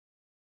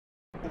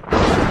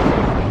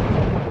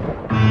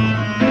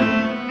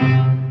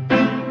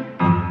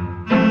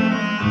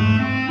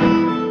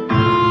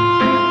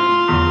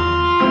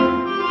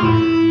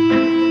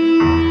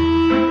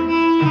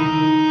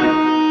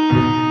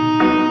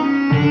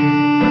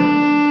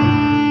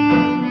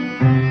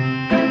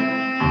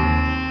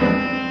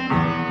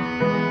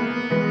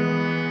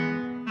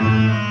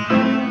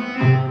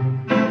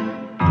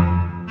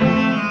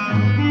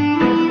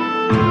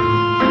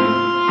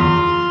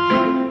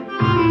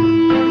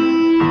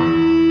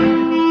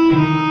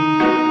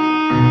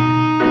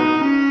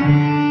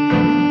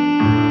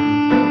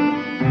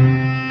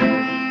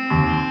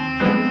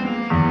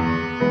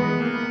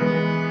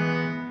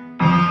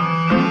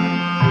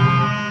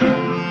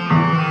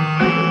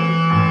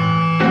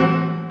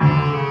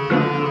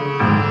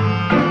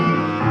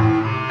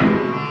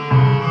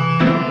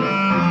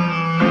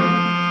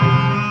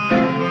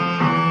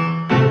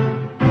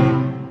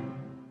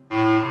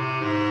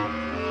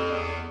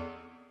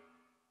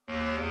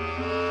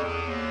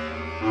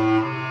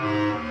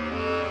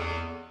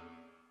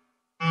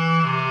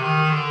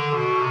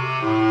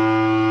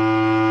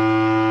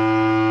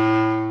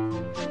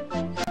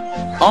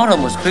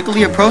Autumn was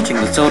quickly approaching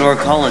the Sodor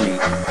Colony.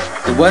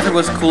 The weather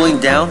was cooling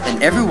down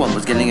and everyone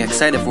was getting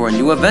excited for a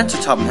new adventure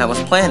Topham Hatt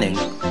was planning.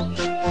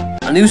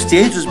 A new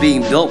stage was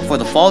being built for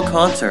the fall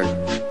concert.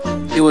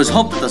 It was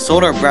hoped that the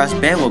Sodor brass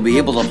band will be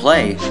able to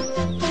play.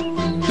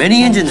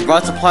 Many engines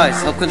brought supplies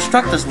to help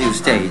construct this new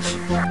stage.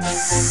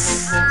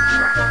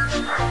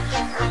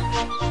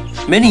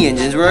 Many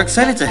engines were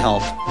excited to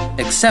help,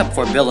 except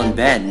for Bill and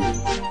Ben.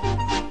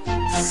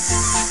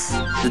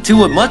 The two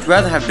would much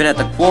rather have been at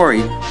the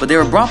quarry, but they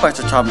were brought by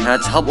Sir Topham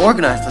Hatt to help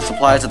organize the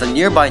supplies at the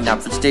nearby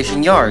Knapford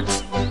Station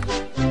yards.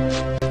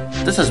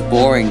 "This is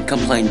boring,"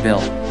 complained Bill.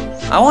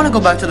 "I want to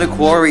go back to the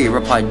quarry,"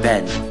 replied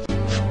Ben.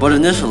 But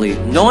initially,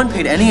 no one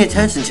paid any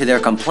attention to their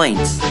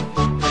complaints.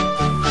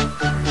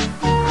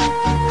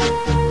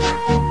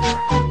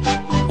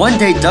 One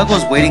day, Doug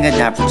was waiting at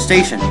Knapford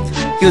Station.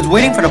 He was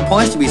waiting for the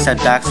points to be set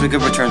back so he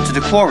could return to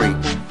the quarry.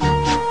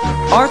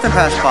 Arthur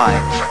passed by.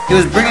 He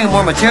was bringing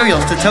more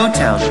materials to Toad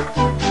Town.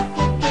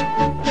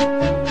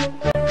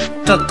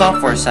 Doug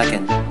thought for a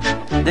second.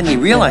 Then he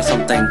realized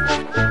something.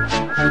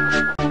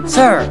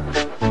 "Sir!"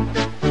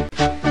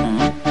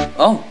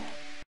 Oh.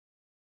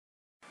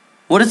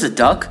 "What is it,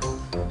 Duck?"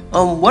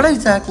 What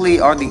exactly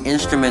are the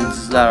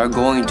instruments that are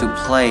going to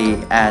play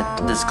at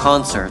this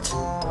concert?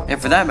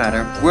 And for that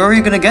matter, where are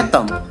you gonna get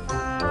them?"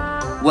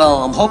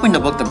 "Well, I'm hoping to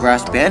book the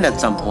brass band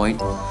at some point,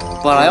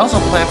 but I also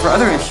plan for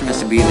other instruments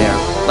to be there,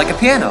 like a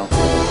piano."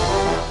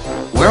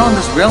 "Where on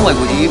this railway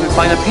would you even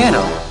find a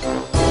piano?"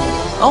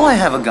 "Oh, I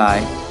have a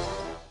guy."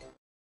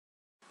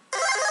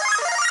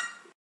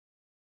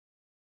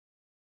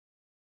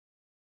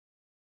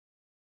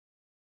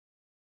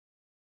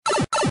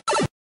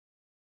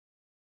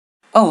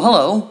 "Oh,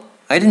 hello.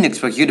 I didn't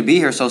expect you to be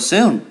here so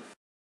soon."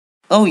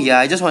 "Oh yeah,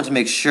 I just wanted to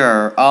make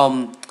sure.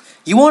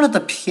 You wanted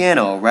the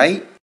piano,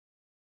 right?"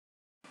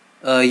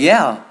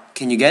 Yeah.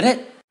 Can you get it?"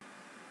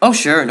 "Oh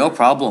sure, no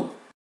problem."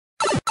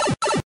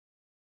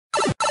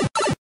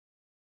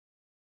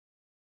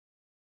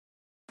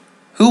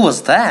 "Who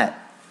was that?"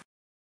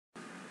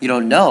 "You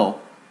don't know?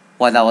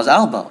 Why, that was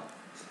Alba."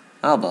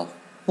 "Alba?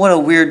 What a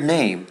weird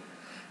name.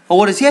 Well,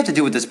 what does he have to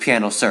do with this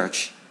piano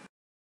search?"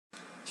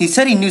 "He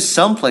said he knew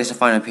some place to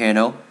find a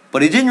piano,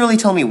 but he didn't really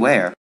tell me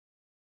where."